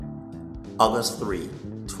August 3,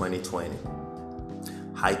 2020.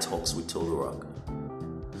 High Talks with Tolurock.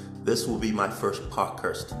 This will be my first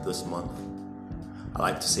podcast this month. I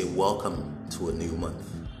like to say welcome to a new month.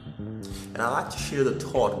 And I like to share the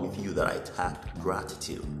thought with you that I tagged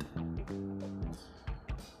gratitude.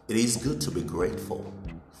 It is good to be grateful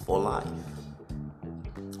for life.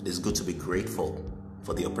 It is good to be grateful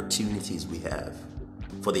for the opportunities we have,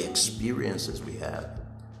 for the experiences we have.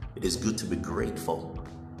 It is good to be grateful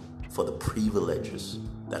for the privileges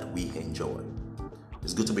that we enjoy.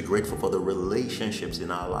 It's good to be grateful for the relationships in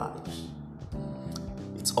our lives.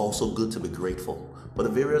 It's also good to be grateful for the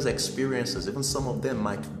various experiences, even some of them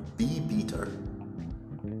might be bitter.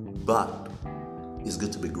 But it's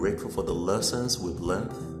good to be grateful for the lessons we've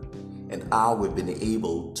learned and how we've been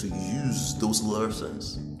able to use those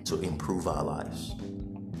lessons to improve our lives.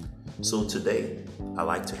 So today, I'd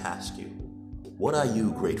like to ask you, what are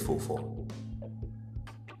you grateful for?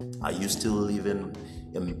 Are you still living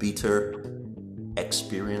in bitter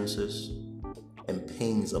experiences and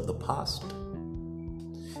pains of the past?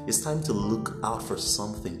 It's time to look out for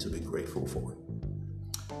something to be grateful for.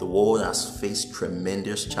 The world has faced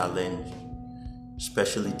tremendous challenge,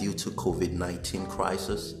 especially due to COVID-19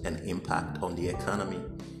 crisis and impact on the economy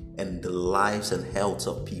and the lives and health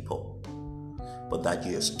of people. But that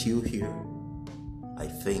you're still here, I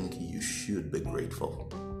think you should be grateful.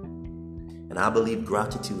 And I believe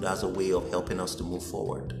gratitude has a way of helping us to move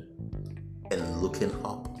forward and looking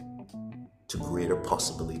up to greater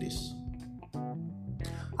possibilities.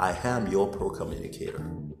 I am your pro communicator,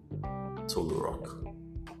 Tolurock.